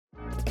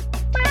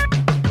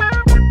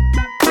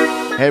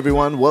Hey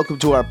everyone, welcome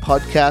to our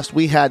podcast.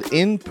 We had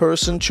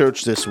in-person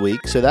church this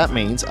week, so that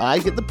means I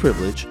get the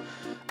privilege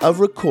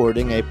of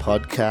recording a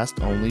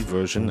podcast-only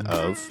version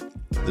of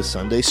the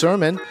Sunday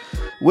sermon,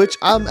 which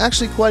I'm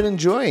actually quite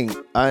enjoying.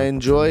 I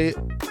enjoy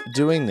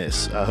doing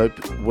this. I hope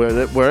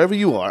wherever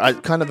you are, I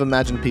kind of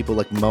imagine people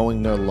like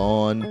mowing their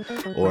lawn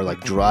or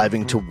like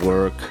driving to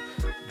work,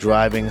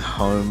 driving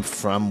home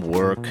from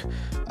work,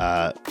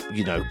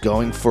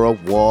 going for a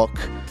walk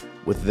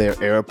with their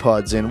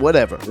AirPods in,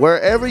 whatever.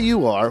 Wherever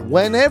you are,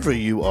 whenever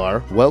you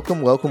are,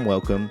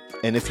 welcome.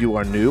 And if you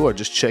are new or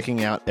just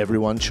checking out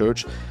Everyone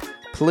Church,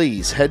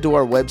 please head to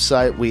our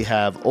website. We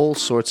have all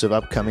sorts of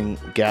upcoming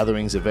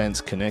gatherings, events,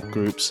 connect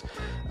groups.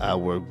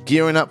 We're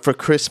gearing up for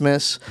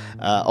Christmas.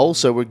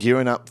 Also, we're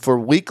gearing up for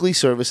weekly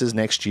services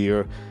next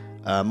year.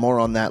 More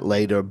on that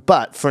later.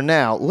 But for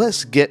now,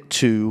 let's get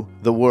to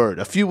the Word.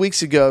 A few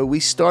weeks ago, we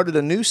started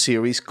a new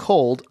series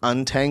called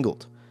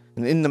Untangled.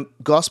 And in the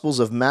Gospels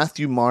of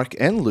Matthew, Mark,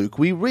 and Luke,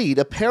 we read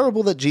a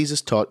parable that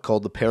Jesus taught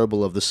called the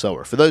parable of the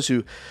sower. For those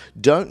who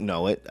don't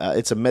know it,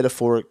 it's a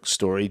metaphoric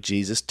story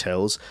Jesus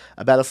tells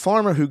about a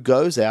farmer who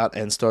goes out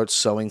and starts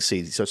sowing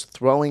seeds. He starts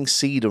throwing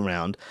seed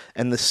around,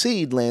 and the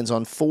seed lands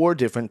on 4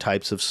 different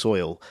types of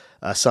soil.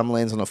 Some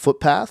lands on a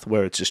footpath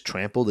where it's just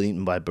trampled and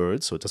eaten by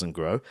birds, so it doesn't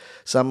grow.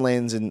 Some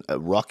lands in a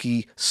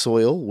rocky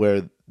soil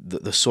where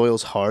the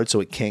soil's hard, so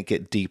it can't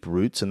get deep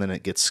roots, and then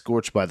it gets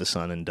scorched by the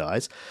sun and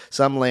dies.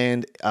 Some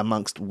land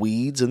amongst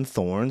weeds and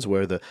thorns,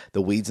 where the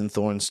weeds and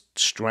thorns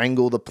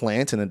strangle the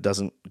plant and it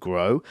doesn't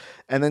grow.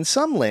 And then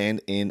some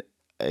land in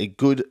a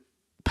good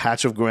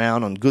patch of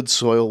ground on good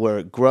soil where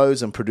it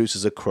grows and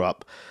produces a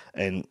crop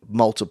and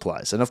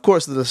multiplies. And of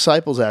course, the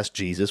disciples asked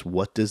Jesus,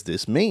 what does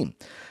this mean?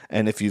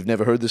 And if you've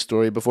never heard this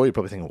story before, you're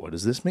probably thinking, what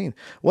does this mean?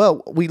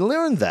 Well, we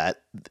learned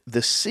that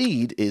the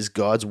seed is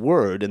God's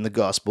word in the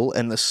gospel,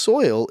 and the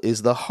soil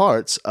is the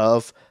hearts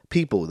of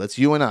people. That's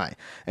you and I.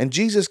 And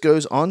Jesus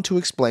goes on to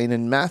explain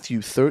in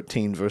Matthew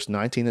 13, verse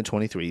 19 and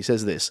 23. He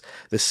says this,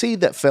 the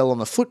seed that fell on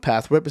the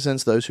footpath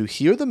represents those who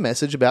hear the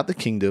message about the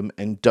kingdom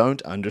and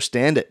don't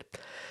understand it.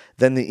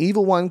 Then the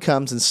evil one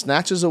comes and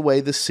snatches away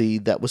the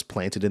seed that was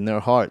planted in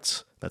their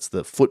hearts. That's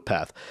the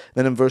footpath.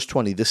 Then in verse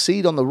 20, the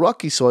seed on the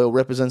rocky soil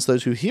represents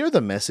those who hear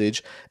the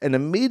message and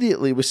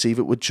immediately receive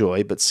it with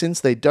joy, but since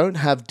they don't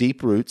have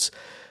deep roots,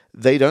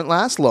 they don't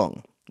last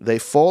long. They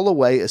fall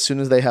away as soon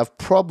as they have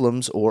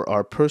problems or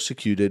are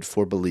persecuted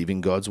for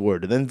believing God's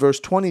word. And then verse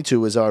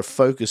 22 is our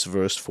focus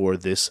verse for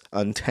this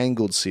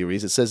Untangled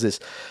series. It says this,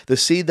 the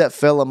seed that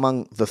fell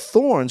among the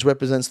thorns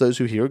represents those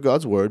who hear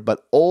God's word,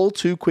 but all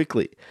too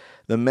quickly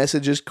the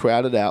message is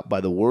crowded out by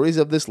the worries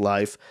of this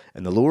life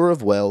and the lure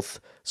of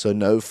wealth, so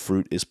no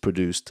fruit is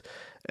produced.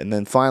 And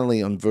then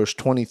finally on verse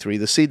 23,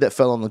 the seed that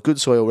fell on the good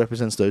soil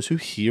represents those who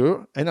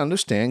hear and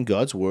understand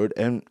God's word,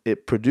 and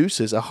it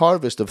produces a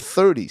harvest of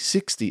 30,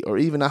 60, or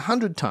even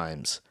 100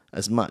 times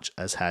as much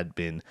as had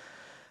been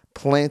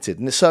planted.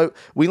 And so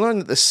we learn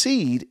that the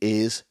seed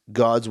is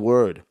God's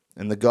word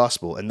and the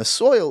gospel, and the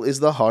soil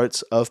is the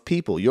hearts of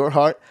people, your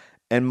heart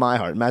and my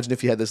heart. Imagine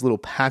if you had this little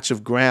patch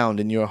of ground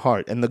in your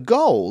heart, and the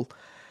goal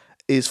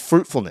is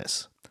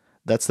fruitfulness.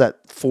 That's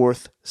that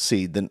 4th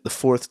seed, the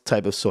 4th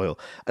type of soil.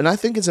 And I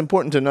think it's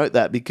important to note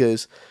that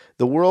because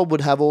the world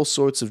would have all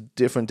sorts of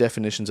different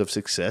definitions of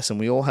success, and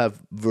we all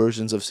have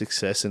versions of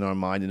success in our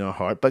mind, in our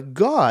heart. But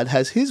God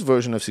has his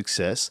version of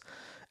success,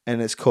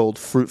 and it's called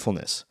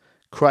fruitfulness,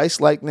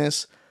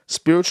 Christ-likeness,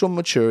 spiritual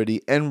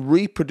maturity, and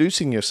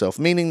reproducing yourself,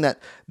 meaning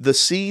that the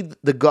seed,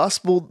 the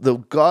gospel, the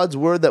God's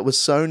word that was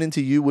sown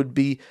into you would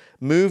be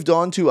moved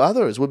on to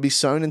others, would be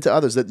sown into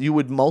others, that you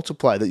would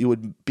multiply, that you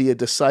would be a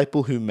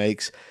disciple who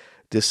makes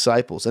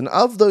disciples. And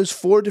of those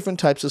 4 different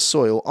types of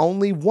soil,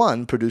 only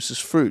one produces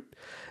fruit.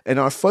 And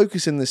our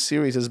focus in this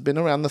series has been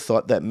around the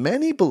thought that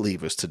many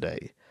believers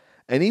today,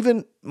 and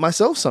even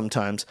myself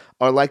sometimes,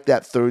 are like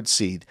that 3rd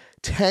seed,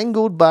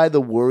 tangled by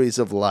the worries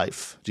of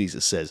life,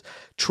 Jesus says,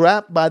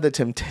 trapped by the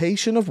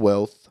temptation of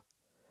wealth,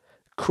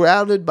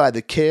 crowded by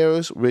the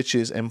cares,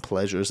 riches, and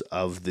pleasures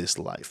of this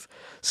life,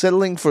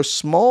 settling for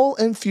small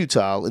and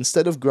futile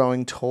instead of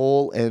growing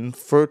tall and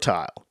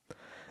fertile.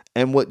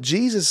 And what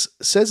Jesus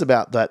says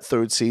about that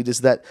 3rd seed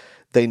is that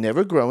they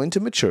never grow into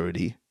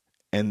maturity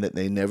and that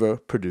they never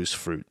produce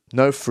fruit.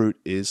 No fruit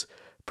is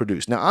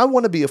produced. Now, I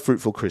want to be a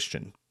fruitful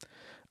Christian.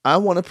 I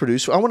want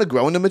to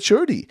grow into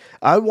maturity.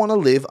 I want to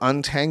live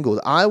untangled.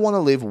 I want to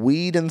live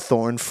weed and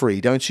thorn free,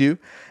 don't you?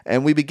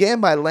 And we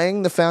began by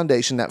laying the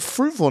foundation that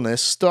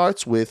fruitfulness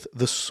starts with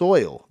the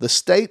soil, the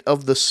state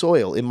of the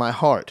soil in my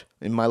heart,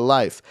 in my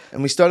life.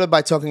 And we started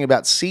by talking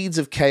about seeds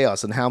of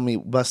chaos and how we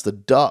must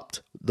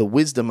adopt the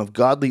wisdom of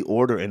godly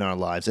order in our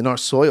lives, in our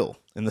soil,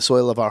 in the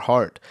soil of our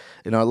heart,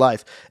 in our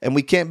life. And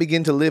we can't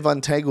begin to live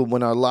untangled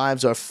when our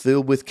lives are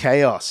filled with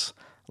chaos,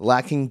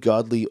 lacking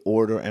godly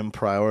order and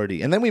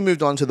priority. And then we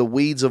moved on to the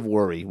weeds of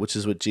worry, which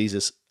is what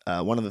Jesus,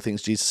 one of the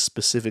things Jesus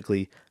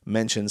specifically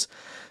mentions.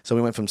 So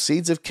we went from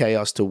seeds of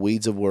chaos to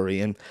weeds of worry.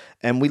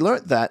 And we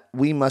learned that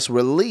we must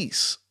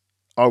release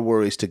our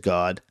worries to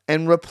God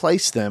and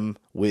replace them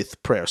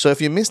with prayer. So if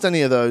you missed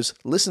any of those,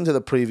 listen to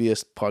the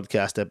previous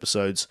podcast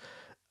episodes.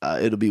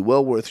 It'll be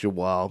well worth your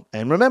while.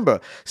 And remember,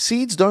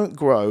 seeds don't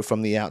grow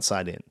from the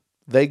outside in.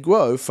 They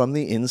grow from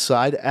the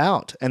inside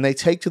out, and they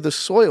take to the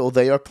soil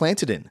they are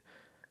planted in.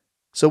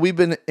 So we've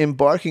been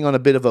embarking on a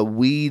bit of a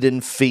weed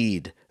and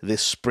feed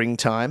this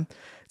springtime.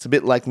 It's a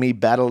bit like me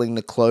battling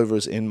the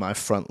clovers in my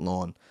front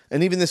lawn.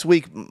 And even this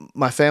week,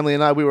 my family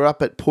and I, we were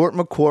up at Port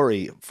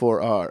Macquarie for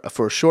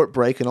a short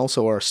break, and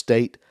also our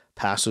state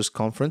pastors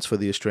conference for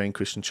the Australian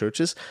Christian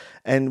churches.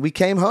 And we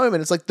came home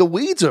and it's like the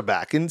weeds are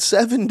back in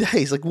 7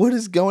 days. Like, what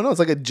is going on? It's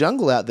like a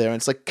jungle out there, and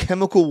it's like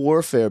chemical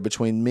warfare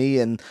between me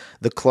and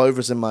the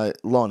clovers in my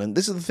lawn. And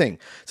this is the thing.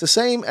 It's the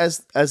same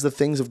as the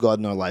things of God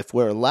in our life,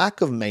 where a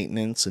lack of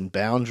maintenance and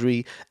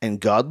boundary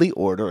and godly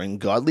order and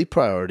godly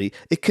priority,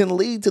 it can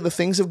lead to the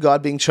things of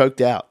God being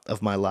choked out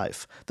of my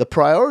life. The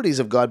priorities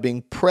of God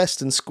being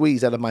pressed and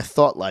squeezed out of my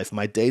thought life,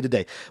 my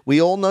day-to-day.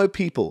 We all know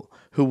people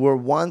who were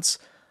once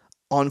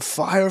on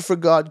fire for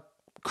God,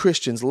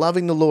 Christians,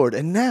 loving the Lord,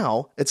 and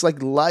now it's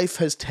like life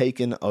has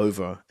taken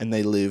over and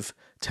they live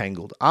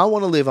tangled. I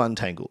want to live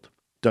untangled,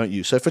 don't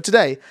you? So for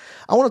today,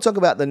 I want to talk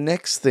about the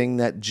next thing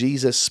that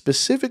Jesus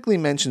specifically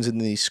mentions in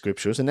these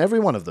scriptures, and every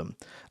one of them,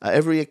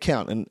 every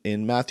account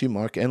in Matthew,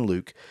 Mark, and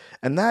Luke,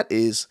 and that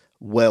is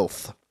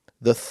wealth,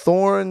 the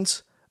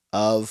thorns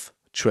of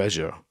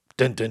treasure.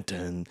 Dun, dun,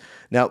 dun.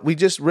 Now, we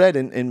just read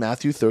in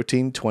Matthew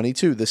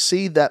 13:22, the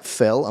seed that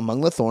fell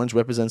among the thorns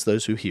represents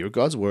those who hear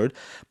God's word,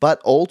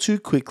 but all too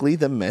quickly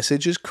the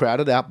message is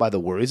crowded out by the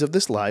worries of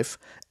this life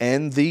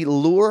and the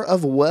lure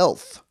of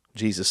wealth,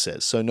 Jesus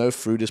says, so no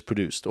fruit is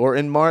produced. Or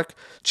in Mark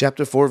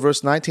chapter 4,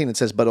 verse 19, it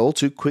says, but all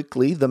too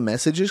quickly the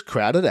message is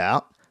crowded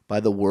out by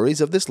the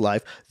worries of this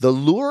life, the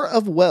lure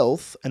of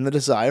wealth, and the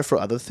desire for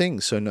other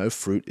things, so no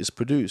fruit is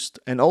produced.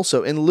 And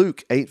also in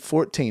Luke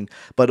 8:14,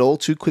 but all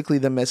too quickly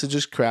the message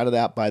is crowded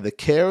out by the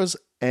cares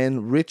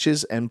and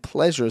riches and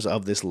pleasures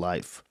of this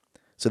life,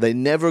 so they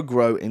never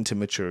grow into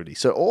maturity.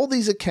 So all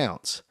these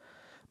accounts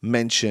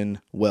mention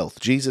wealth.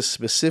 Jesus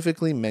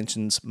specifically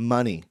mentions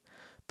money,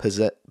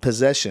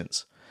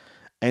 possessions,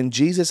 and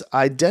Jesus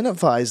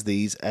identifies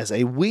these as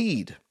a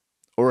weed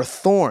or a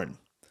thorn.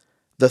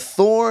 The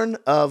thorn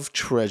of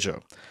treasure.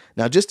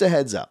 Now, just a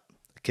heads up,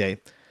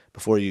 okay,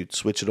 before you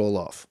switch it all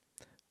off.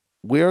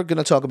 We're going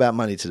to talk about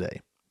money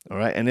today, all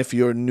right? And if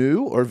you're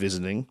new or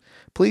visiting,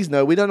 please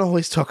know we don't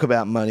always talk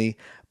about money,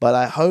 but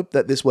I hope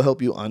that this will help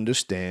you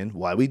understand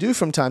why we do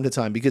from time to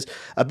time, because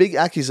a big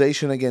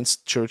accusation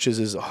against churches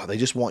is, oh, they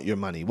just want your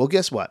money. Well,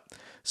 guess what?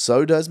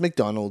 So does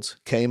McDonald's,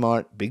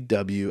 Kmart, Big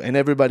W, and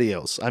everybody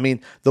else. I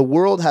mean, the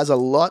world has a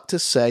lot to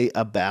say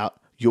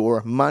about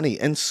your money,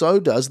 and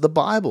so does the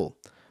Bible.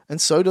 And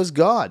so does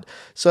God.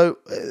 So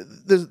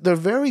there are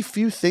very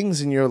few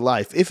things in your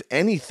life, if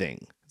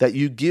anything, that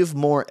you give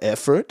more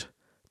effort,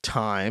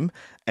 time,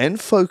 and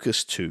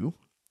focus to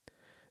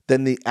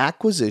than the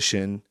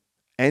acquisition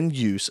and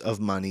use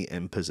of money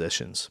and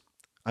possessions.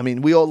 I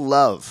mean, we all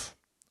love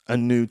a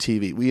new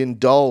TV. We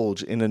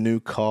indulge in a new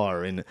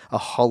car, in a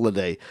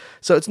holiday.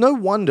 So it's no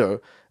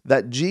wonder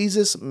that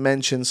Jesus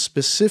mentions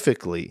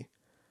specifically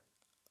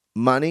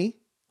money,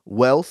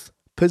 wealth,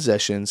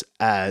 possessions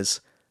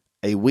as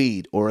a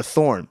weed or a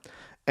thorn.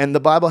 And the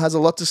Bible has a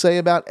lot to say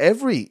about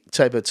every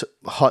type of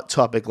hot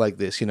topic like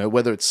this, you know,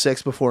 whether it's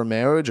sex before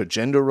marriage or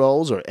gender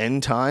roles or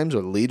end times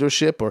or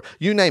leadership or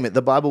you name it,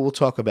 the Bible will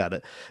talk about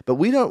it. But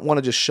we don't want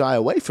to just shy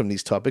away from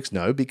these topics,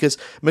 no, because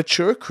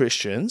mature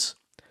Christians,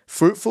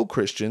 fruitful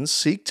Christians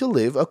seek to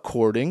live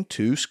according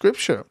to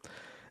Scripture.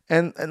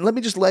 And let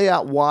me just lay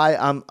out why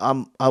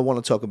I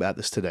want to talk about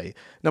this today.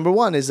 Number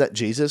one is that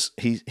Jesus,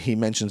 he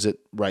mentions it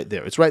right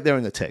there. It's right there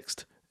in the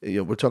text. You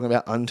know, we're talking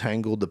about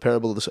untangled, the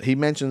parable of the. He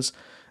mentions,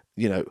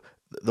 you know,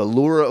 the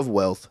lure of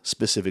wealth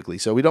specifically.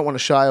 So we don't want to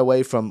shy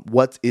away from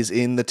what is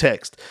in the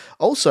text.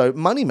 Also,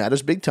 money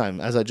matters big time,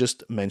 as I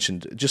just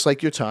mentioned. Just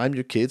like your time,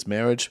 your kids,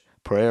 marriage,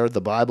 prayer, the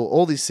Bible,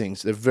 all these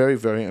things, they're very,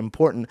 very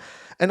important.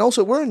 And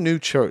also, we're a new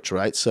church,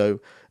 right?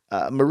 So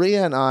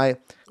Maria and I,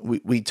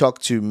 we talk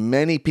to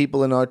many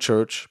people in our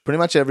church, pretty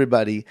much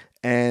everybody,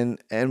 and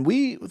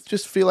we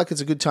just feel like it's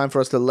a good time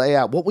for us to lay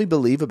out what we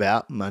believe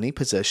about money,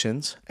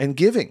 possessions, and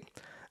giving.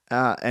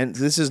 And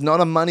this is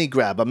not a money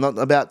grab. I'm not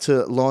about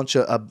to launch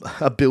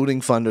a building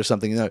fund or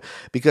something, no,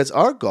 because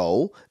our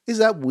goal is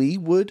that we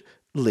would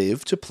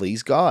live to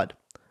please God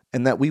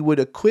and that we would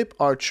equip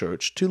our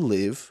church to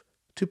live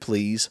to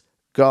please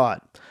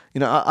God. You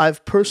know,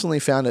 I've personally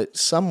found it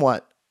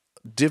somewhat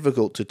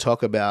difficult to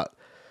talk about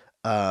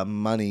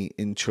money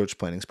in church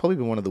planting. It's probably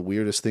been one of the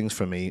weirdest things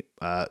for me,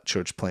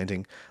 church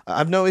planting. I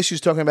have no issues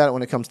talking about it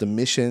when it comes to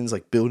missions,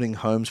 like building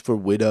homes for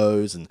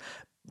widows and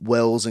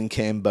wells in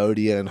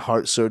Cambodia and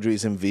heart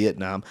surgeries in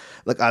Vietnam.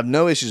 Like, I have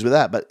no issues with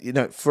that. But, you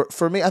know,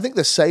 for me, I think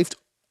the safest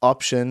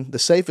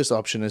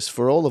option is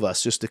for all of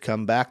us just to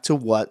come back to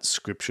what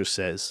Scripture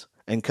says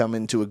and come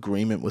into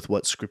agreement with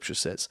what Scripture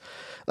says.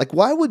 Like,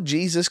 why would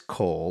Jesus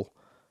call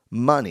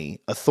money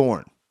a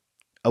thorn,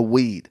 a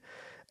weed?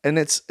 And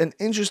it's an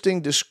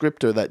interesting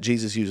descriptor that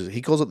Jesus uses.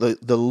 He calls it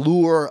the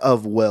lure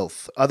of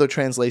wealth. Other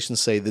translations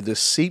say the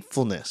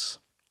deceitfulness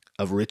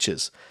of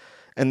riches.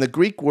 And the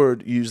Greek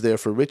word used there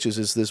for riches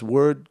is this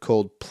word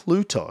called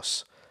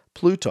plutos.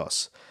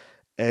 Plutos.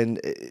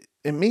 And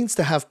it means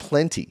to have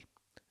plenty.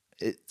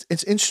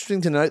 It's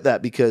interesting to note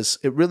that because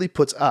it really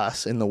puts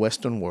us in the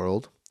Western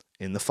world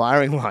in the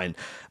firing line.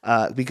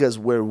 Because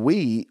where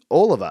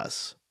all of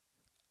us,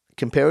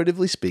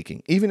 comparatively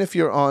speaking, even if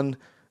you're on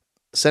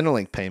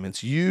Centrelink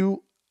payments,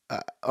 you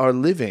are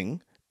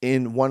living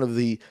in one of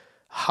the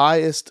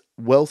highest,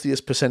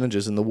 wealthiest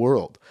percentages in the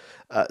world.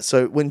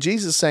 So when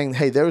Jesus is saying,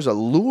 hey, there's a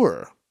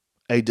lure,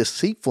 a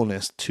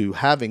deceitfulness to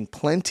having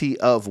plenty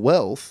of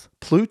wealth,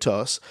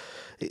 plutos,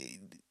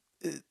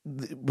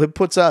 it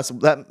puts us,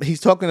 that he's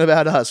talking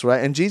about us,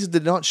 right? And Jesus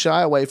did not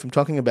shy away from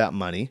talking about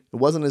money. It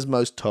wasn't his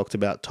most talked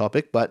about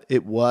topic, but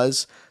it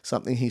was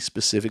something he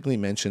specifically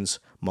mentions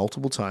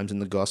multiple times in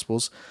the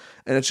Gospels.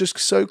 And it's just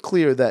so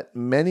clear that for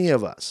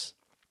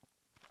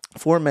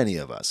many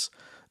of us,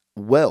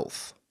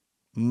 wealth,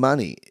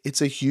 money,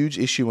 it's a huge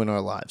issue in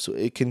our lives. So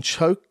it can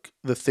choke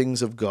the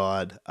things of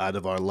God out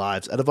of our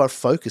lives, out of our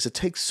focus. It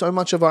takes so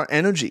much of our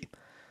energy.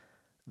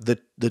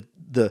 The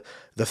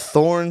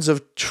thorns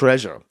of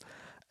treasure.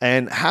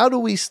 And how do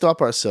we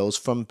stop ourselves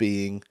from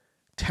being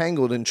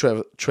tangled in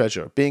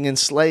treasure, being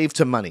enslaved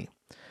to money?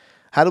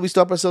 How do we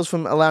stop ourselves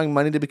from allowing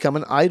money to become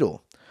an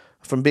idol,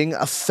 from being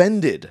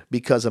offended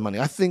because of money?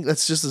 I think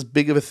that's just as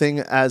big of a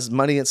thing as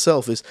money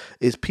itself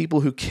is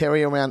people who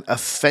carry around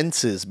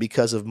offenses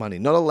because of money,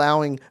 not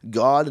allowing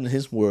God and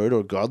his word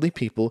or godly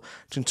people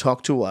to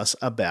talk to us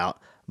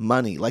about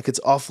money, like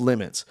it's off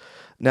limits.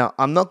 Now,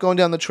 I'm not going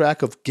down the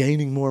track of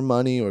gaining more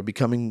money or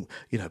becoming,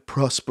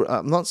 prosperous.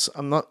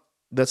 I'm not.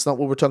 That's not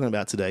what we're talking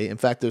about today. In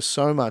fact, there's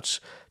so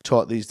much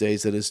taught these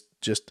days that is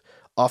just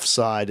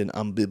offside and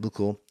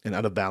unbiblical and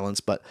out of balance.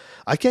 But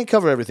I can't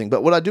cover everything.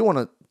 But what I do want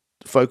to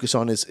focus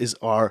on is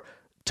our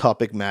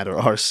topic matter,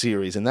 our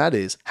series, and that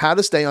is how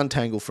to stay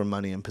untangled from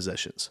money and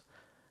possessions.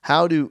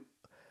 How to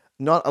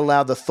not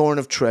allow the thorn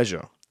of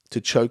treasure to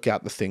choke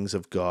out the things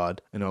of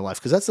God in our life.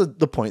 Because that's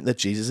the point that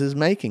Jesus is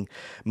making.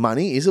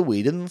 Money is a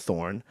weed and a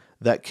thorn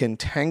that can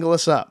tangle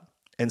us up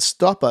and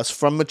stop us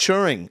from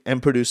maturing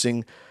and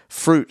producing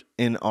fruit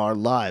in our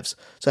lives.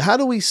 So how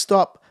do we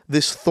stop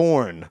this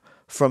thorn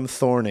from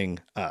thorning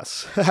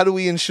us? How do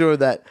we ensure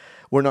that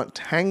we're not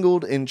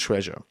tangled in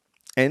treasure?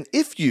 And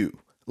if you,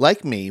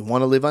 like me,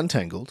 want to live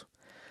untangled,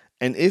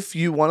 and if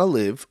you want to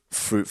live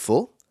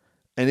fruitful,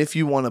 and if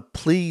you want to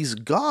please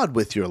God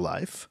with your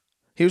life,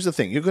 here's the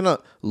thing. You're going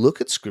to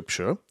look at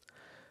Scripture,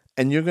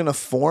 and you're going to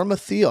form a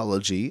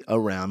theology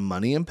around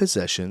money and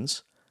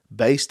possessions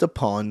based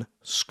upon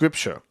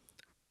Scripture.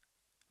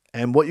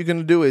 And what you're going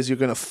to do is you're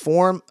going to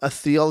form a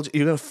theology,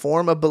 you're going to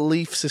form a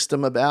belief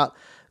system about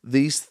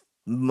this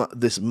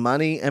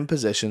money and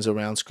possessions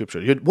around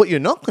Scripture. What you're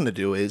not going to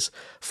do is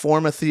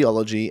form a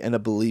theology and a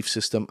belief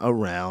system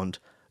around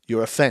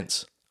your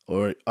offense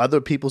or other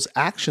people's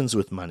actions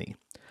with money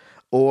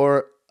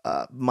or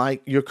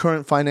your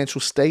current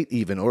financial state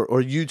even, or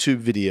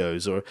YouTube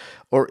videos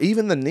or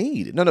even the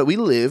need. No, we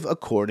live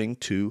according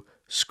to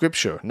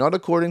Scripture, not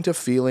according to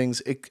feelings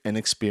and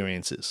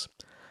experiences.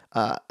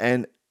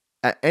 And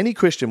any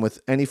Christian with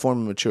any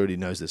form of maturity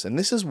knows this. And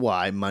this is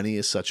why money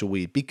is such a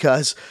weed,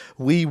 because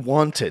we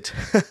want it.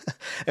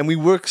 And we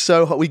work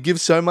so hard, we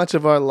give so much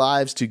of our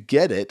lives to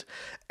get it,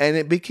 and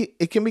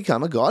it can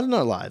become a god in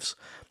our lives.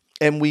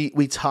 And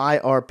we tie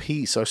our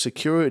peace, our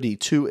security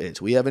to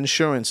it. We have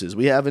insurances,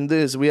 we have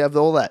this, we have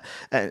all that.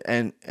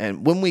 And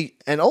when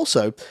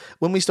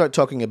we start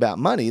talking about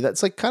money,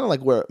 that's like kind of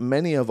like where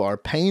many of our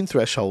pain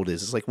threshold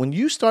is. It's like when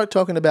you start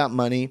talking about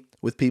money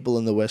with people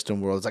in the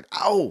Western world, it's like,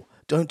 oh,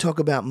 don't talk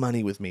about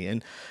money with me.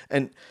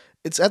 And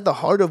it's at the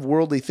heart of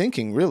worldly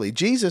thinking, really.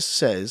 Jesus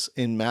says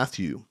in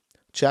Matthew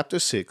chapter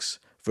 6,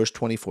 verse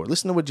 24,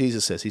 listen to what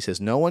Jesus says. He says,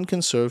 no one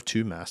can serve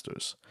two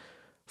masters,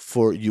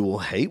 for you will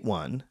hate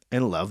one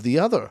and love the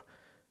other.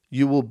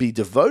 You will be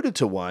devoted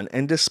to one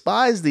and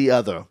despise the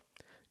other.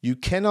 You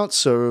cannot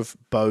serve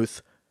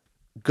both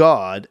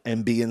God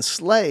and be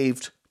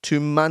enslaved to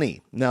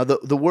money. Now,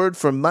 the word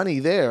for money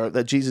there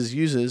that Jesus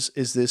uses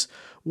is this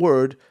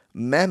word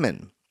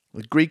mammon,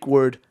 the Greek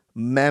word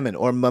mammon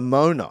or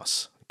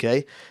mammonos,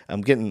 okay?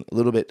 I'm getting a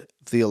little bit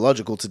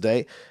theological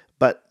today,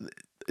 but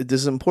it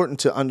is important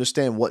to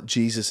understand what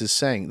Jesus is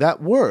saying.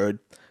 That word,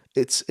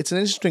 it's an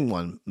interesting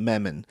one,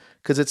 mammon,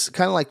 because it's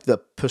kind of like the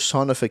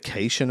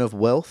personification of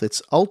wealth.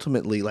 It's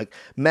ultimately like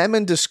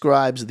mammon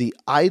describes the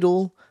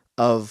idol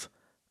of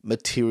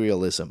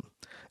materialism.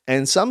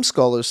 And some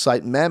scholars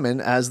cite mammon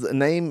as the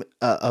name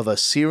of a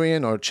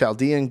Syrian or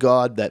Chaldean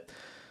god that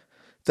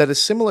is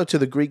similar to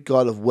the Greek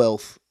god of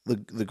wealth,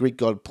 the Greek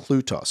god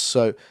Plutos.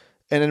 So,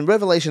 and in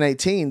Revelation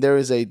 18, there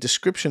is a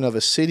description of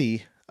a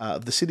city,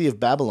 the city of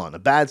Babylon, a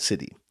bad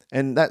city.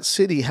 And that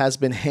city has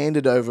been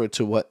handed over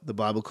to what the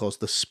Bible calls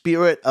the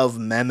spirit of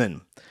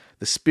mammon,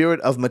 the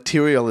spirit of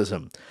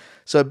materialism.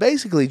 So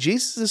basically,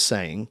 Jesus is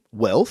saying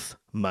wealth,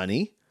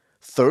 money,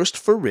 thirst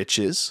for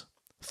riches,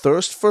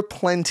 thirst for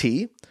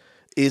plenty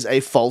is a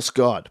false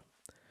god.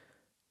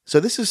 So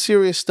this is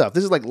serious stuff.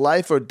 This is like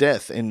life or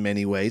death in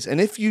many ways.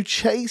 And if you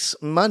chase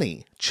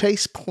money,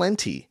 chase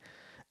plenty,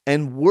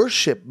 and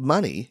worship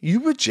money, you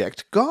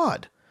reject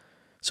God.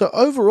 So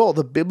overall,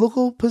 the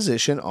biblical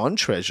position on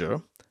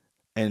treasure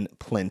and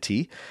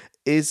plenty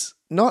is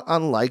not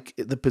unlike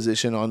the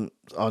position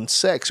on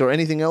sex or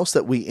anything else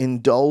that we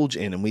indulge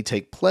in and we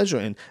take pleasure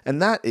in.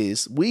 And that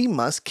is, we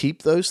must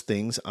keep those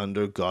things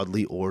under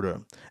godly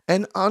order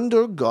and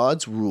under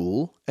God's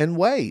rule and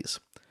ways.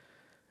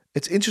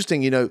 It's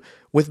interesting,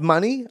 with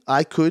money,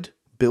 I could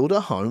build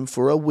a home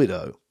for a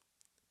widow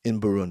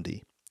in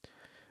Burundi,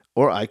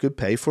 or I could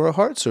pay for a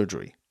heart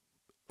surgery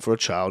for a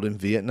child in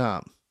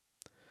Vietnam,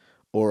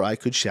 or I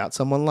could shout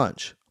someone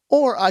lunch,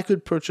 or I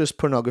could purchase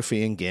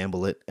pornography and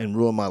gamble it and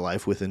ruin my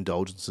life with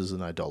indulgences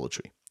and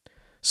idolatry.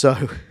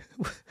 So,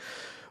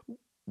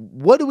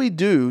 what do we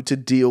do to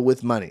deal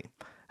with money?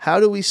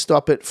 How do we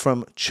stop it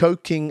from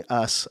choking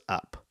us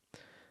up?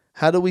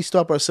 How do we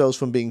stop ourselves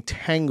from being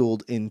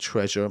tangled in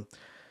treasure?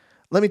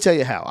 Let me tell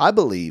you how. I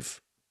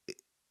believe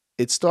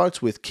it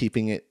starts with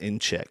keeping it in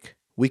check.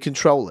 We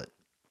control it.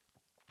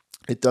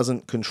 It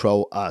doesn't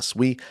control us.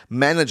 We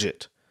manage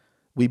it.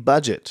 We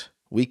budget.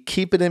 We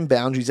keep it in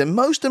boundaries. And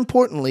most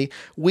importantly,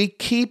 we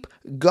keep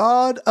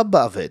God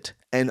above it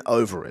and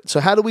over it. So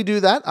how do we do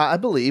that? I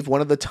believe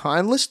one of the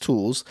timeless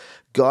tools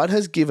God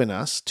has given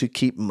us to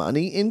keep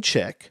money in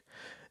check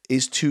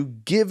is to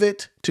give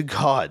it to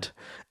God,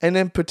 and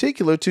in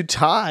particular to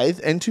tithe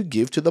and to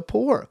give to the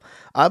poor.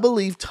 I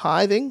believe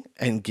tithing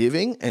and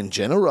giving and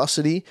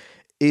generosity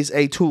is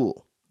a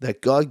tool that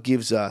God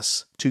gives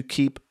us to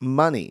keep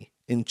money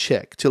in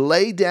check, to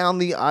lay down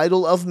the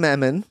idol of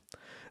mammon,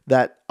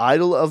 that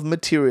idol of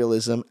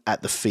materialism,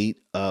 at the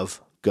feet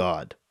of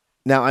God.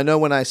 Now, I know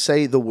when I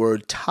say the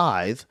word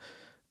tithe,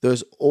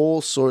 there's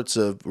all sorts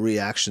of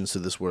reactions to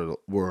this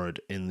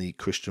word in the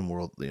Christian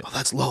world.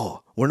 That's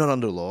law. We're not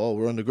under law.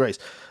 We're under grace.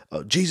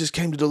 Jesus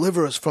came to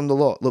deliver us from the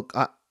law. Look,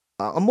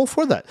 I'm all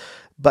for that.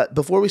 But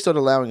before we start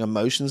allowing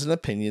emotions and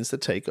opinions to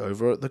take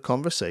over the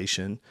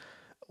conversation,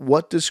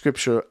 what does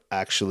Scripture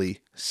actually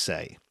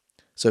say?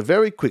 So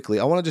very quickly,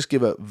 I want to just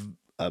give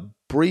a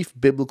brief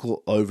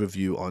biblical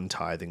overview on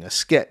tithing, a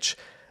sketch,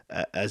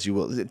 as you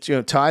will.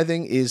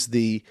 Tithing is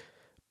the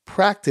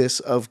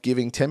practice of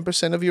giving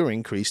 10% of your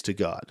increase to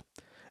God.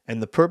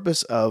 And the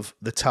purpose of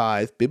the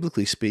tithe,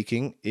 biblically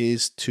speaking,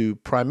 is to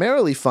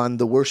primarily fund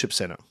the worship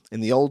center.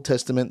 In the Old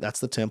Testament, that's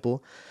the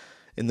temple.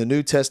 In the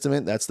New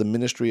Testament, that's the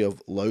ministry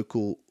of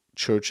local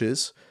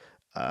churches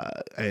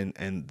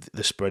and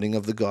the spreading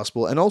of the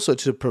gospel, and also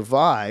to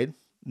provide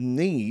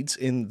needs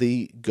in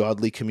the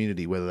godly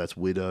community, whether that's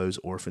widows,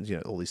 orphans,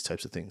 all these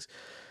types of things.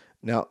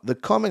 Now, the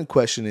common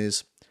question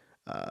is,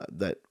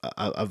 that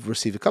I've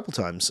received a couple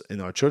times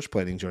in our church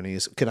planting journey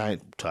is, can I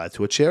tithe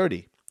to a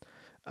charity?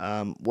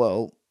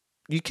 Well,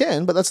 you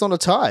can, but that's not a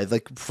tithe.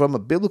 Like, from a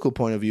biblical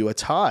point of view, a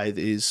tithe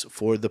is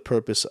for the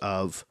purpose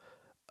of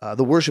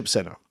the worship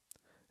center.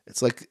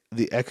 It's like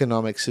the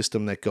economic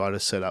system that God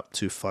has set up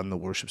to fund the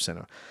worship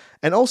center.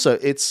 And also,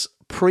 it's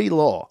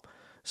pre-law.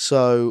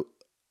 So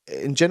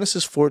in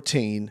Genesis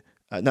 14,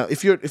 now,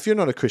 if you're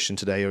not a Christian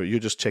today, or you're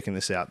just checking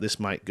this out, this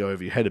might go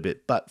over your head a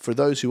bit. But for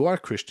those who are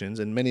Christians,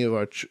 and many of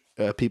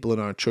our people in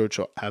our church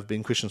have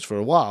been Christians for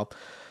a while,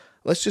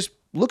 let's just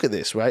look at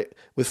this, right,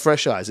 with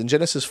fresh eyes. In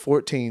Genesis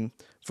 14,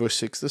 verse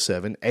 6 to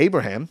 7,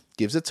 Abraham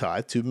gives a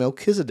tithe to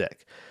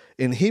Melchizedek.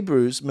 In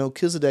Hebrews,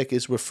 Melchizedek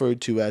is referred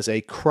to as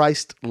a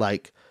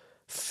Christ-like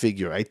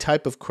figure, a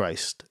type of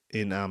Christ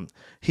in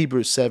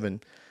Hebrews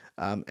 7.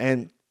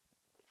 And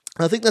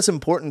I think that's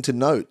important to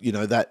note,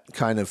 that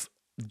kind of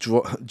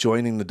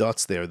joining the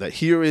dots there, that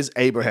here is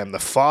Abraham, the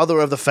father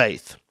of the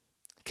faith,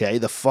 okay,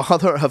 the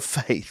father of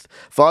faith,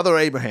 Father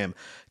Abraham,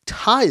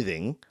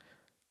 tithing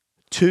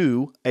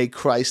to a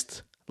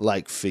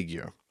Christ-like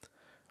figure,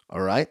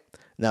 all right?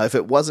 Now, if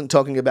it wasn't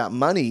talking about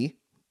money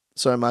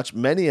so much,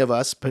 many of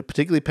us,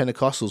 particularly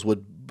Pentecostals,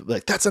 would be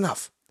like, that's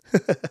enough.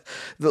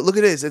 Look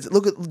at this.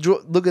 Look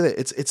at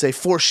it. It's a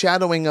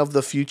foreshadowing of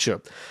the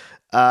future.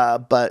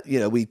 But,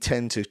 we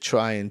tend to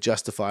try and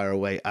justify our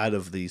way out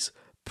of these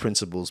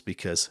principles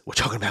because we're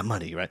talking about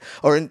money, right?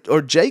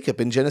 Or Jacob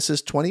in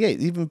Genesis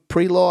 28, even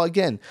pre-law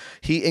again.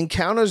 He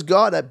encounters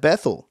God at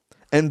Bethel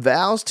and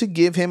vows to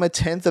give him a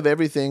tenth of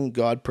everything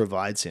God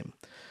provides him.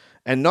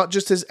 And not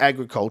just his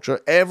agriculture,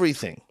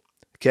 everything.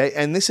 Okay?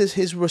 And this is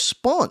his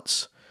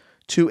response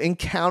to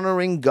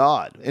encountering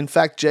God. In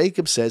fact,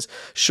 Jacob says,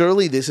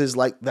 surely this is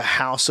like the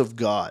house of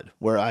God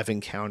where I've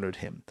encountered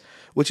him.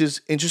 Which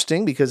is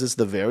interesting because it's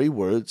the very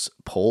words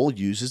Paul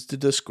uses to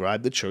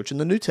describe the church in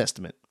the New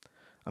Testament.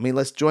 I mean,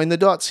 let's join the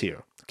dots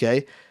here,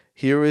 okay?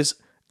 Here is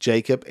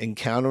Jacob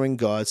encountering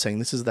God, saying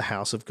this is the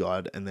house of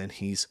God, and then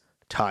he's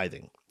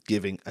tithing,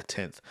 giving a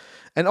tenth.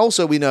 And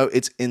also we know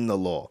it's in the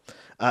law.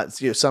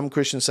 Some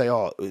Christians say,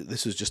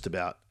 this is just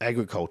about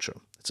agriculture.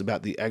 It's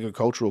about the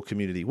agricultural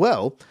community.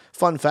 Well,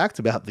 fun fact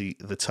about the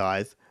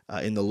tithe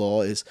in the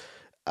law is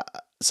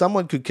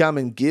someone could come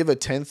and give a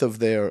tenth of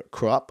their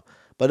crop,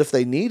 but if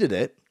they needed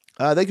it,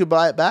 they could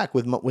buy it back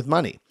with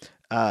money,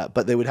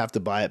 but they would have to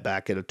buy it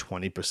back at a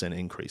 20%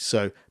 increase.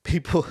 So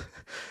people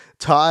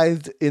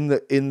tithed in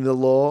the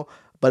law,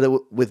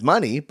 but with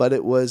money, but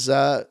it was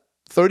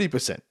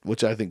 30%,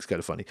 which I think is kind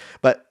of funny.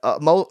 But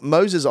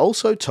Moses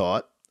also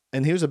taught,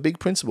 and here's a big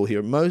principle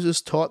here: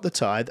 Moses taught the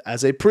tithe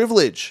as a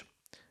privilege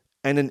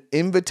and an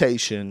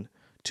invitation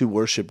to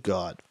worship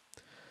God.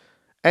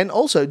 And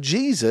also,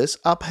 Jesus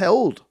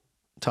upheld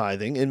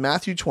tithing. In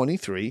Matthew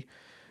 23,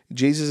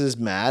 Jesus is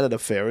mad at a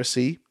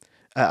Pharisee,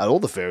 at all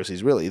the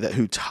Pharisees really, that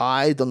who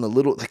tithed on the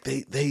little, like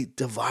they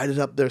divided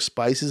up their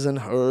spices and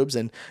herbs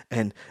and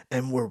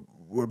were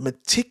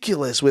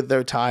meticulous with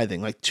their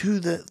tithing, like to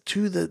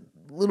the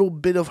little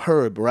bit of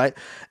herb, right?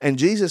 And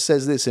Jesus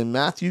says this in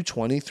Matthew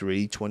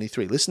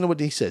 23:23. Listen to what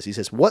he says. He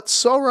says, "What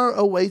sorrow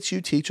awaits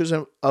you, teachers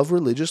of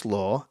religious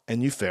law,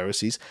 and you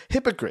Pharisees,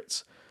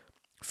 hypocrites!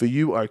 For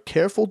you are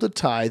careful to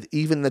tithe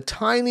even the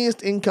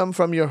tiniest income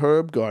from your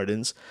herb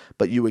gardens,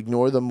 but you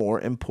ignore the more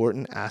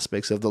important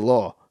aspects of the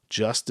law: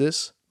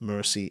 justice,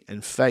 mercy,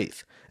 and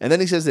faith." And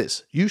then he says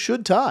this: "You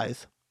should tithe."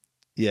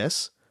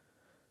 Yes.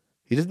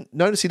 He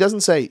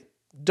doesn't say,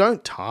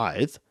 don't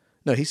tithe.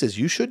 No, he says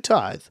you should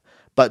tithe,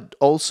 but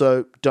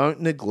also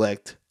don't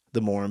neglect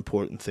the more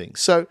important things.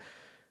 So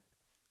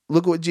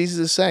look at what Jesus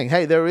is saying.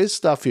 Hey, there is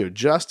stuff here: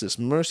 justice,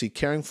 mercy,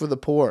 caring for the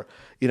poor.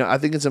 I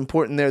think it's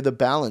important there, the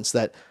balance,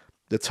 that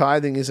the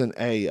tithing isn't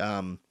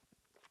a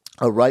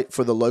right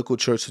for the local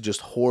church to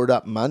just hoard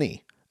up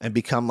money and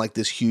become like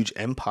this huge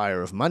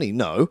empire of money.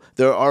 No,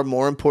 there are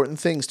more important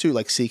things too,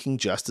 like seeking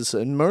justice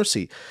and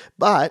mercy.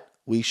 But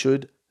we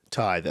should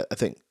tithe. I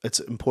think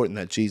it's important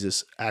that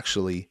Jesus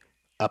actually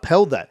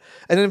upheld that.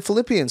 And in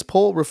Philippians,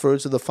 Paul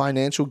refers to the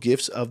financial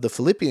gifts of the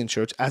Philippian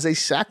church as a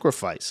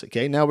sacrifice.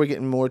 Okay, now we're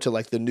getting more to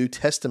like the New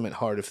Testament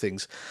heart of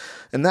things.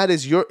 And that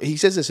is he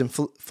says this in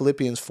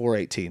Philippians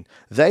 4:18.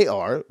 They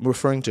are,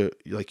 referring to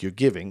like your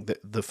giving,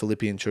 the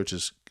Philippian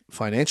church's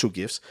financial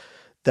gifts,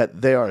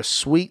 that they are a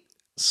sweet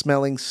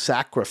smelling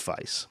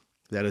sacrifice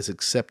that is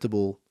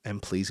acceptable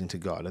and pleasing to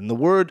God. And the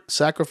word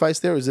sacrifice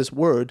there is this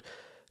word,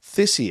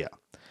 thisia.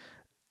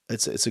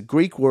 It's a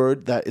Greek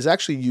word that is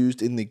actually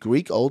used in the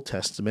Greek Old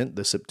Testament,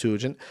 the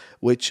Septuagint,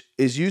 which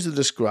is used to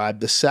describe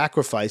the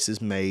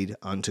sacrifices made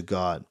unto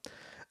God.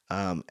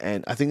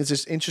 And I think it's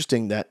just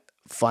interesting that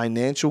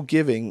financial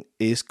giving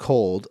is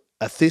called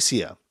a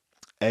thisia,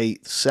 a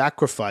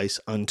sacrifice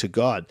unto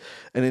God.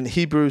 And in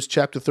Hebrews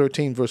chapter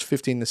 13, verse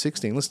 15 to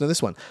 16, listen to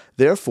this one.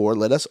 "Therefore,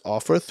 let us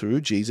offer through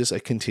Jesus a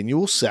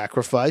continual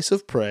sacrifice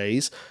of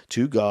praise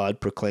to God,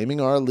 proclaiming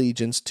our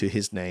allegiance to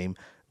his name."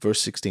 Verse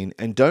 16,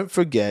 "And don't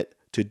forget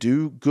to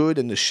do good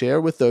and to share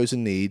with those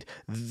in need.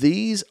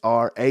 These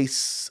are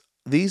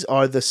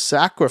the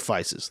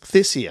sacrifices,"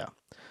 thisia.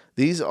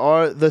 "These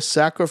are the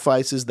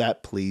sacrifices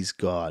that please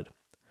God."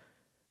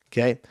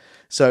 Okay?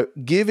 So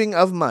giving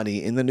of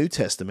money in the New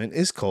Testament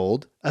is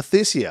called a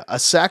thisia, a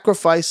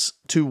sacrifice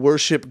to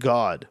worship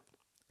God.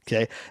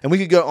 Okay? And we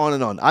could go on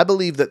and on. I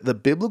believe that the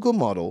biblical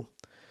model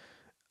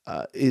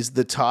is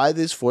the tithe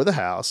is for the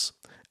house,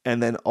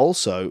 and then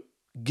also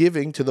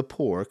giving to the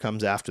poor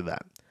comes after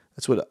that.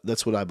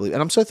 That's what I believe.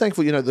 And I'm so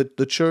thankful,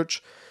 the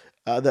church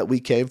that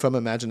we came from,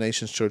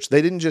 Imaginations Church,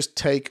 they didn't just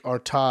take our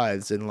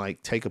tithes and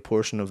like take a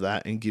portion of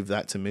that and give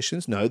that to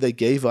missions. No, they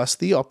gave us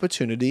the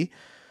opportunity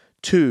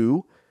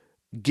to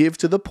give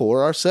to the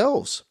poor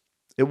ourselves.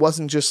 It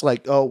wasn't just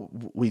like, oh,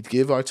 we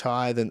give our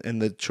tithe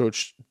and the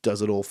church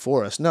does it all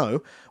for us.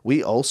 No,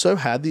 we also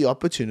had the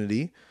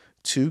opportunity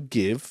to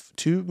give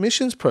to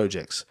missions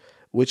projects,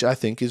 which I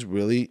think is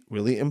really,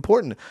 really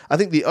important. I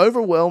think the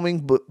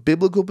overwhelming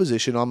biblical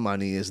position on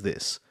money is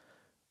this.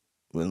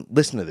 Well,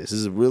 listen to this.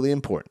 This is really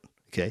important.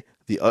 Okay,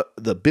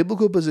 the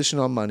biblical position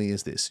on money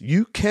is this: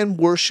 you can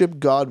worship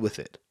God with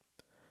it.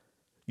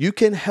 You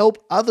can help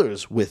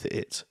others with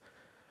it.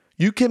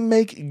 You can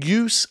make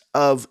use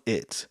of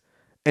it.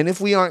 And if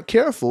we aren't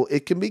careful,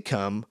 it can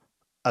become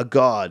a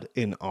god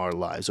in our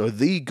lives, or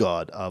the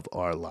god of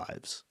our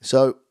lives.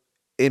 So,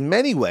 in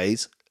many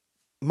ways,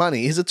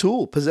 money is a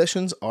tool.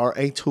 Possessions are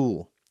a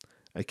tool.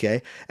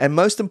 Okay? And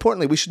most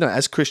importantly, we should know,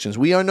 as Christians,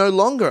 we are no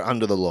longer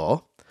under the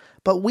law,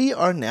 but we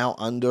are now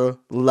under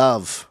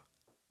love.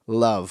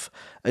 Love.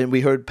 And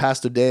we heard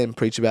Pastor Dan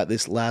preach about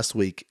this last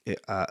week,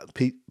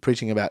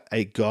 preaching about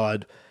a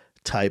God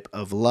type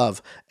of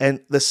love.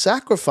 And the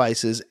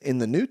sacrifices in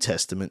the New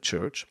Testament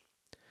church,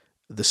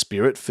 the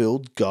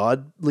Spirit-filled,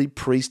 godly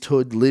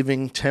priesthood,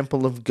 living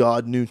temple of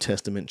God, New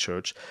Testament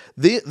church,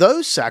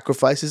 those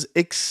sacrifices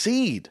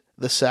exceed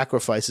the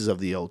sacrifices of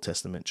the Old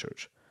Testament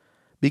church.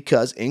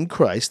 Because in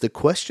Christ, the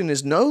question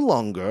is no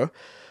longer,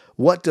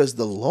 what does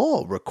the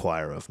law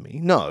require of me?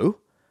 No.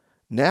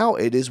 Now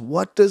it is,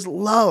 what does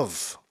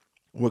love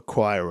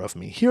require of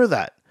me? Hear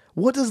that.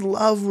 What does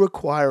love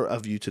require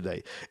of you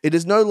today? It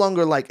is no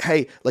longer like,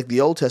 hey, like the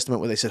Old Testament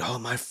where they said, oh,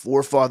 my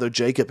forefather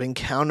Jacob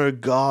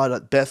encountered God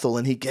at Bethel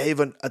and he gave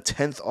a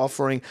 10th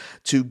offering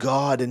to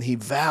God and he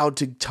vowed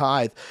to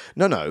tithe.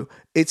 No,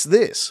 it's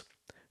this.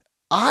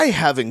 I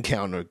have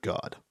encountered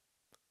God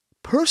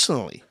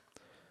personally.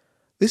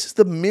 This is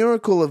the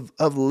miracle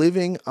of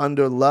living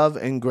under love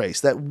and grace,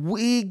 that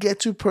we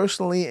get to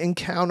personally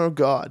encounter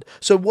God.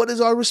 So what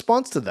is our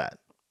response to that?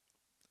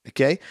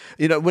 Okay?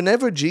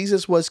 Whenever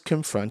Jesus was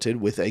confronted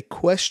with a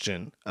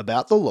question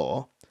about the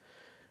law,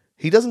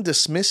 he doesn't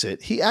dismiss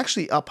it. He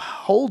actually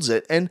upholds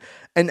it and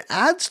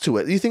adds to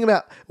it. You think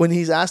about when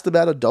he's asked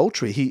about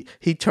adultery,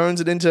 he turns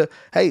it into,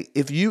 hey,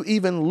 if you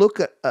even look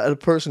at a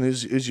person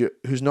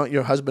who's not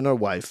your husband or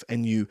wife,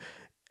 and you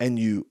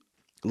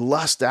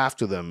lust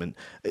after them, and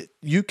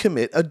you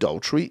commit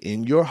adultery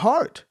in your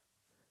heart.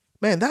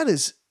 Man, that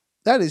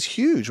is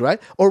huge,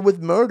 right? Or with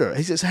murder,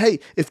 he says, hey,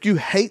 if you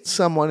hate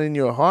someone in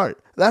your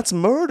heart, that's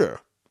murder.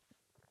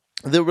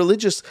 The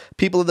religious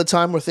people at the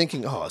time were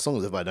thinking, oh, as long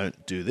as if I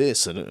don't do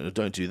this and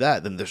don't do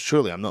that, then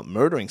surely I'm not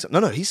murdering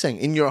someone. No, he's saying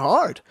in your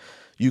heart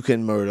you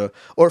can murder.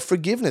 Or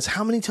forgiveness.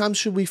 How many times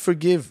should we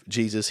forgive,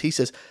 Jesus? He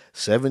says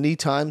 70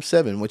 times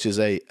 7, which is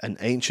an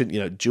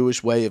ancient,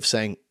 Jewish way of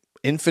saying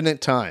infinite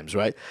times,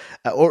 right?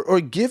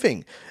 Or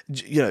giving.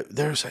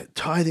 There's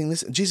tithing.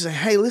 This Jesus saying,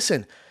 hey,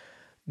 listen,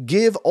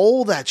 give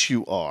all that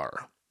you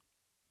are.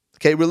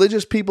 Okay,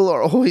 religious people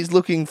are always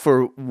looking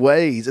for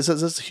ways.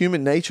 It's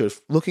human nature,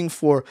 looking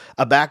for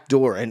a back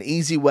door, an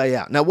easy way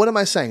out. Now, what am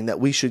I saying?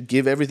 That we should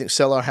give everything,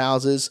 sell our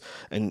houses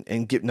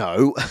and give?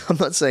 No, I'm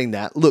not saying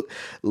that. Look,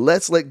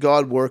 let's let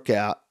God work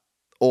out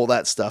all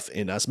that stuff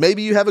in us.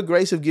 Maybe you have a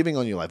grace of giving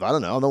on your life. I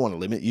don't know. I don't want to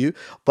limit you.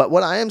 But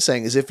what I am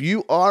saying is if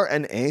you are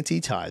an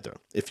anti-tither,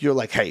 if you're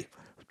like, hey,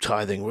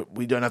 tithing,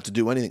 we don't have to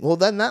do anything, well,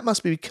 then that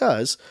must be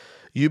because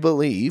you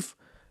believe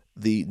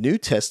the New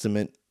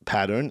Testament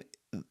pattern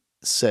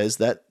says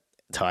that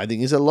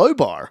tithing is a low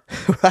bar,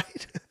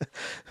 right?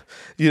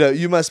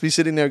 You must be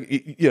sitting there.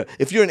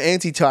 If you're an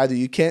anti-tither,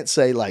 you can't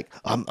say like,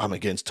 I'm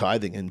against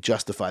tithing and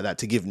justify that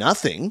to give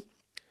nothing.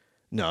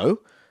 No,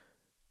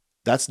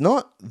 that's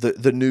not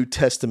the New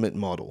Testament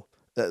model.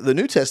 The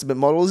New Testament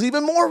model is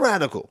even more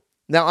radical.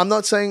 Now, I'm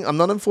not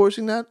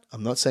enforcing that.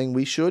 I'm not saying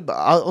we should, but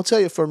I'll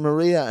tell you, for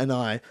Maria and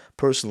I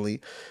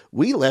personally,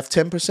 we left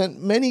 10%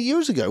 many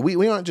years ago.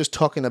 We aren't just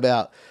talking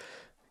about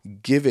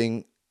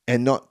giving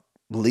and not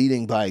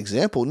leading by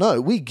example. No,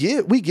 we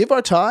give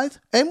our tithe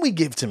and we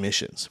give to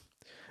missions.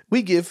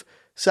 We give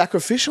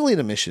sacrificially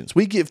to missions.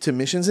 We give to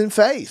missions in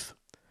faith.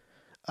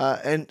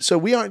 And so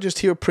we aren't just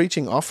here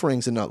preaching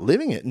offerings and not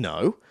living it.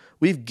 No,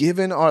 we've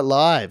given our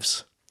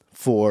lives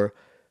for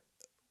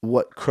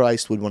what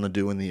Christ would want to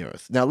do in the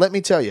earth. Now, let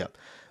me tell you,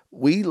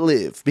 we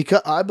live,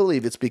 because I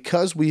believe it's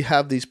because we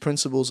have these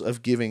principles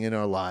of giving in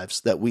our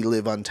lives that we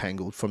live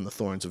untangled from the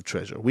thorns of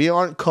treasure. We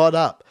aren't caught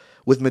up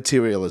with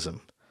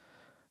materialism.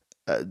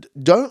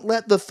 Don't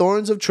let the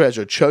thorns of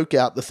treasure choke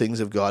out the things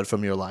of God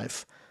from your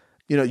life.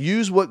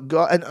 Use what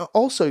God, and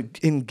also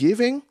in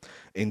giving,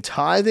 in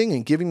tithing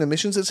and giving the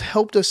missions, it's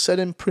helped us set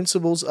in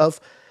principles of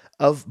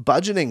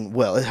budgeting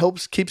well.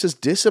 It keeps us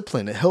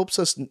disciplined. It helps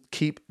us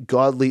keep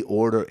godly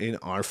order in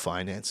our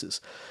finances.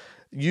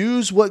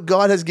 Use what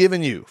God has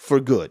given you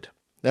for good.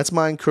 That's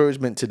my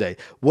encouragement today.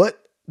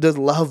 What does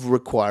love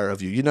require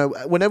of you?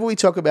 Whenever we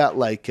talk about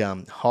like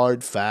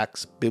hard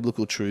facts,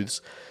 biblical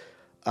truths,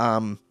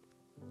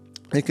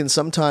 it can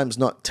sometimes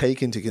not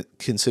take into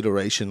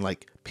consideration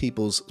like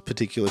people's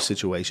particular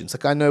situations.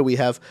 Like I know we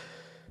have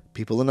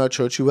people in our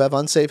church who have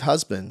unsaved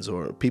husbands,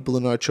 or people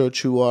in our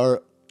church who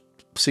are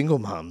single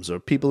moms, or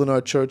people in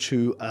our church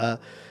who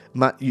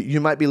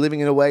you might be living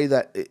in a way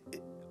that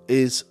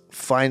is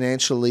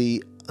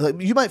financially.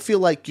 You might feel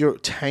like you're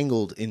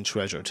tangled in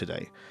treasure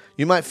today.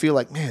 You might feel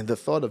like, man, the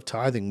thought of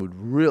tithing would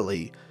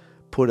really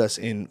put us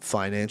in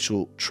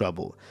financial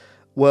trouble.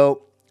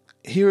 Well,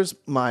 here's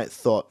my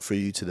thought for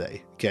you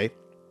today, okay?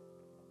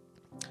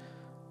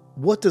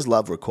 What does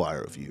love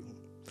require of you?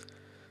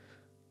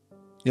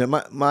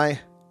 My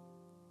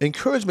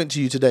encouragement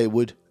to you today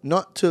would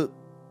not to,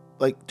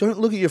 don't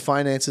look at your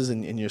finances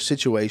and your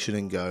situation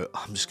and go,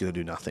 I'm just going to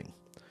do nothing.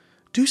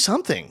 Do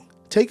something.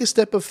 Take a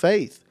step of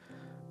faith.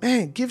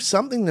 Man, give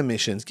something to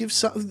missions.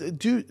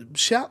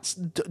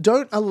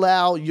 Don't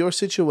allow your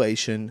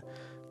situation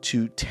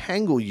to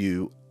tangle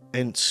you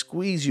and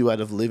squeeze you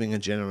out of living a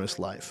generous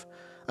life.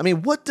 I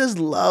mean, what does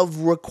love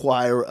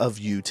require of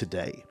you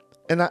today?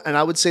 And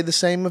I would say the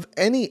same of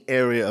any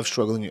area of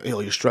struggling.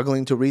 You're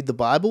struggling to read the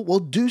Bible? Well,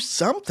 do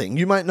something.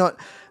 You might not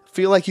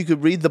feel like you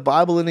could read the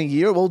Bible in a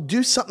year. Well,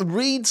 do something.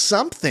 Read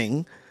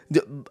something.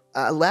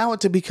 Allow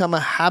it to become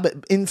a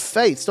habit in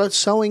faith. Start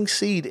sowing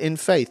seed in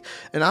faith.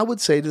 And I would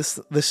say this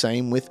the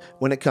same with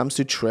when it comes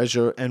to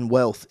treasure and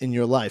wealth in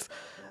your life.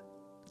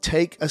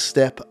 Take a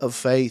step of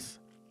faith.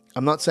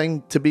 I'm not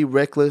saying to be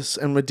reckless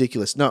and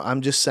ridiculous. No, I'm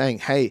just saying,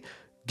 hey,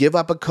 give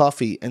up a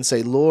coffee and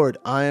say, Lord,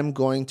 I'm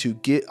going to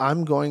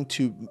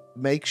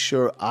make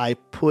sure I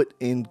put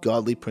in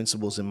godly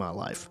principles in my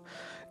life.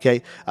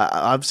 Okay,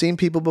 I've seen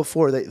people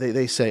before.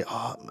 They say,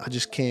 oh, I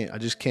just can't.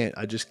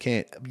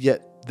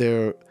 Yet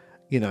they're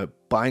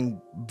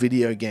buying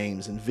video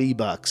games and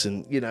V-Bucks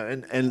and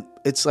and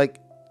it's like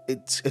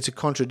it's a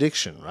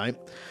contradiction, right?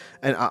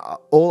 And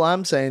all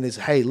I'm saying is,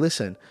 hey,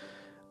 listen,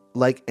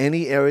 like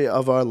any area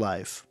of our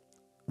life,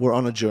 we're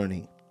on a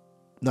journey.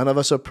 None of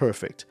us are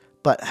perfect.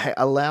 but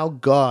allow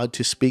God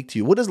to speak to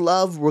you. What does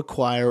love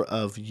require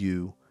of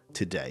you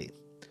today?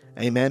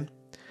 Amen.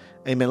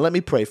 Amen. Let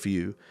me pray for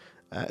you,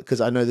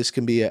 because I know this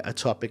can be a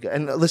topic.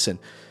 And listen,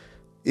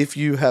 if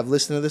you have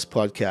listened to this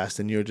podcast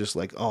and you're just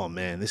like, oh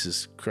man, this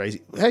is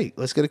crazy. Hey,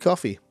 let's get a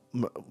coffee.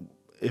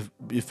 If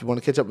you want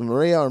to catch up with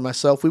Maria or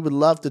myself, we would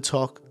love to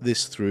talk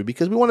this through,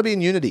 because we want to be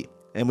in unity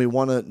and we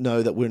want to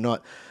know that we're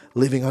not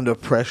living under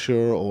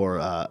pressure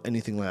or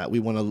anything like that. We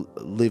want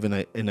to live in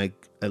a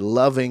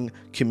loving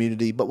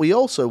community, but we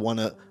also want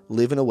to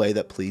live in a way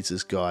that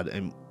pleases God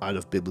and out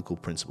of biblical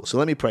principles. So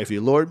let me pray for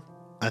you. Lord,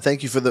 I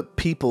thank you for the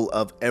people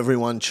of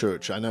Everyone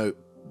Church. I know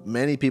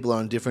many people are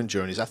on different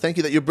journeys. I thank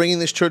you that you're bringing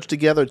this church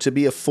together to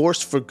be a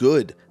force for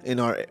good in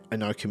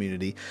our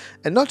community,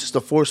 and not just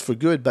a force for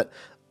good, but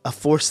a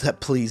force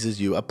that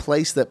pleases you, a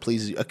place that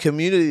pleases you, a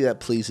community that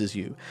pleases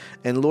you.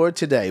 And Lord,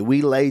 today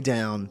we lay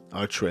down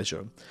our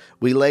treasure.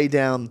 We lay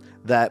down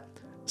that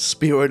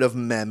spirit of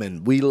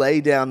mammon. We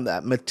lay down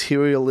that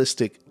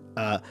materialistic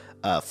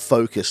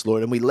focus,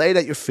 Lord, and we lay it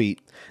at your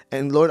feet.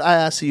 And Lord, I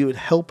ask that you would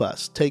help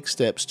us take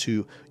steps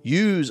to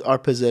use our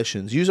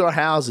possessions, use our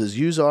houses,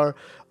 use our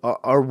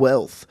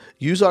wealth,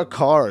 use our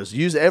cars,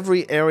 use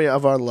every area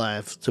of our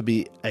life to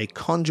be a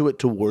conduit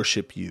to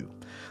worship you.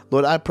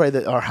 Lord, I pray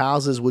that our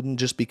houses wouldn't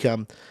just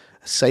become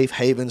safe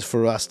havens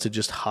for us to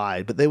just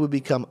hide, but they would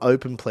become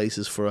open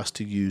places for us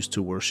to use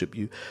to worship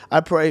you. I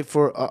pray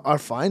for our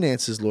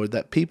finances, Lord,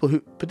 that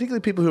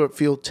particularly people who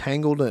feel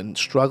tangled and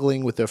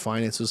struggling with their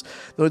finances,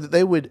 Lord,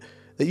 that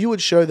you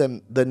would show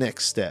them the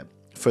next step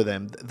for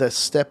them, the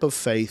step of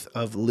faith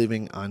of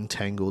living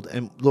untangled.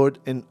 And Lord,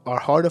 in our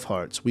heart of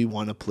hearts, we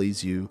want to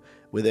please you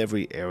with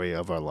every area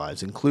of our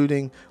lives,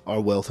 including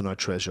our wealth and our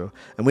treasure.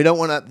 And we don't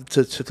want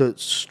that to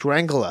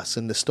strangle us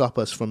and to stop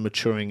us from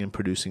maturing and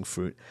producing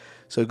fruit.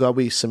 So God,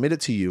 we submit it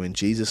to you in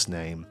Jesus'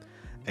 name.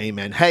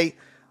 Amen. Hey,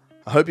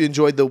 I hope you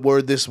enjoyed the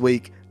word this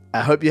week.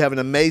 I hope you have an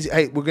amazing...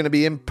 Hey, we're going to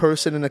be in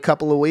person in a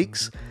couple of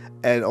weeks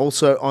and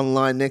also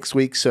online next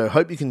week. So I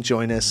hope you can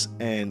join us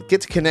and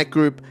get to Connect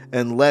Group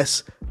and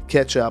let's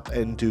catch up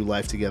and do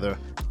life together.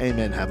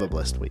 Amen. Have a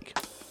blessed week.